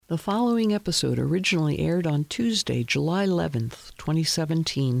The following episode originally aired on Tuesday, July 11th,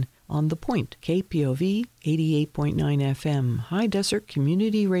 2017, on The Point, KPOV 88.9 FM, High Desert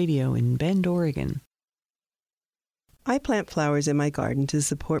Community Radio in Bend, Oregon. I plant flowers in my garden to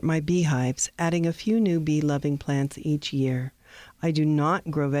support my beehives, adding a few new bee-loving plants each year. I do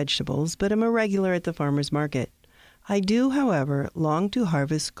not grow vegetables, but am a regular at the farmer's market. I do, however, long to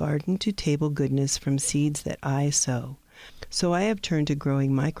harvest garden-to-table goodness from seeds that I sow. So I have turned to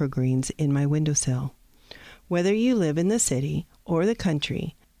growing microgreens in my windowsill. Whether you live in the city or the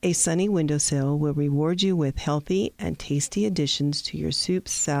country, a sunny windowsill will reward you with healthy and tasty additions to your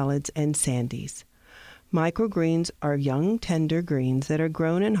soups, salads, and sandies. Microgreens are young, tender greens that are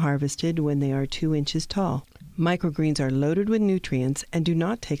grown and harvested when they are 2 inches tall. Microgreens are loaded with nutrients and do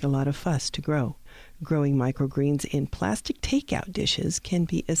not take a lot of fuss to grow. Growing microgreens in plastic takeout dishes can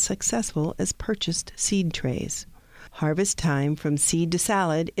be as successful as purchased seed trays. Harvest time from seed to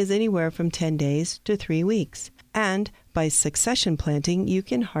salad is anywhere from 10 days to 3 weeks. And by succession planting, you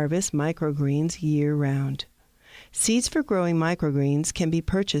can harvest microgreens year-round. Seeds for growing microgreens can be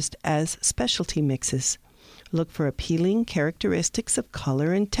purchased as specialty mixes. Look for appealing characteristics of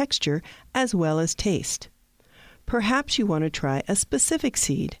color and texture as well as taste. Perhaps you want to try a specific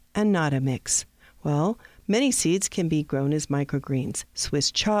seed and not a mix. Well, many seeds can be grown as microgreens: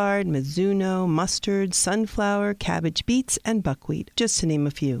 Swiss chard, Mizuno, mustard, sunflower, cabbage, beets, and buckwheat, just to name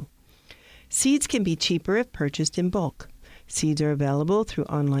a few. Seeds can be cheaper if purchased in bulk. Seeds are available through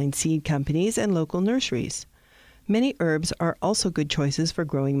online seed companies and local nurseries. Many herbs are also good choices for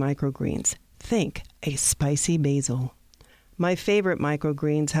growing microgreens. Think a spicy basil. My favorite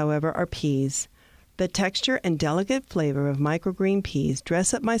microgreens, however, are peas. The texture and delicate flavor of microgreen peas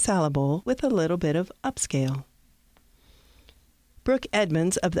dress up my salad bowl with a little bit of upscale. Brooke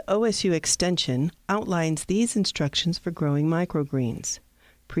Edmonds of the OSU Extension outlines these instructions for growing microgreens.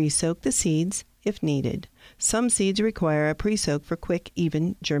 Pre-soak the seeds if needed. Some seeds require a pre-soak for quick,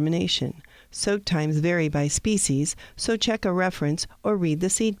 even germination. Soak times vary by species, so check a reference or read the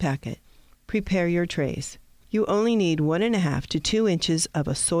seed packet. Prepare your trays. You only need 1.5 to 2 inches of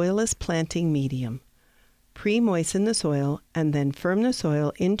a soilless planting medium. Pre-moisten the soil and then firm the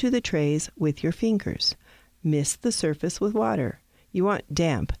soil into the trays with your fingers. Mist the surface with water. You want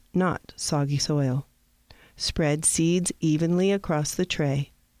damp, not soggy soil. Spread seeds evenly across the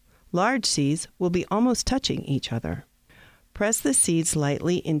tray. Large seeds will be almost touching each other. Press the seeds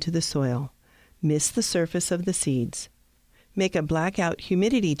lightly into the soil. Mist the surface of the seeds. Make a blackout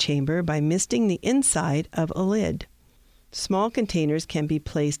humidity chamber by misting the inside of a lid. Small containers can be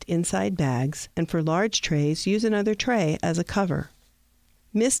placed inside bags, and for large trays, use another tray as a cover.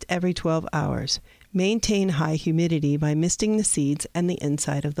 Mist every 12 hours. Maintain high humidity by misting the seeds and the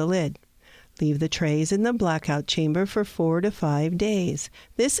inside of the lid. Leave the trays in the blackout chamber for 4 to 5 days.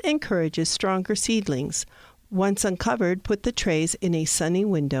 This encourages stronger seedlings. Once uncovered, put the trays in a sunny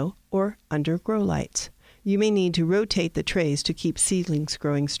window or under grow lights. You may need to rotate the trays to keep seedlings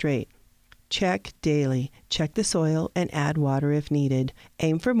growing straight. Check daily. Check the soil and add water if needed.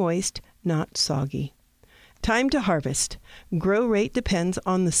 Aim for moist, not soggy. Time to harvest. Grow rate depends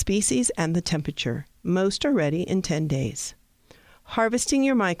on the species and the temperature. Most are ready in 10 days. Harvesting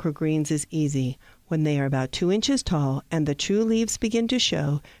your microgreens is easy. When they are about 2 inches tall and the true leaves begin to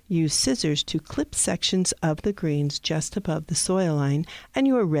show, use scissors to clip sections of the greens just above the soil line, and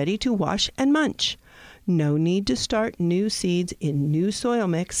you are ready to wash and munch. No need to start new seeds in new soil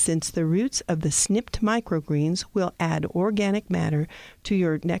mix, since the roots of the snipped microgreens will add organic matter to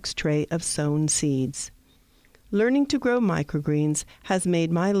your next tray of sown seeds. Learning to grow microgreens has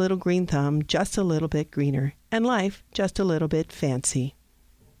made my little green thumb just a little bit greener and life just a little bit fancy.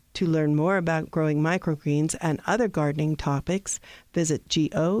 To learn more about growing microgreens and other gardening topics, visit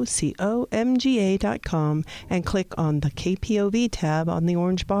GOCOMGA.com and click on the KPOV tab on the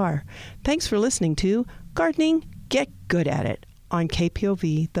orange bar. Thanks for listening to Gardening Get Good at It on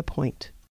KPOV The Point.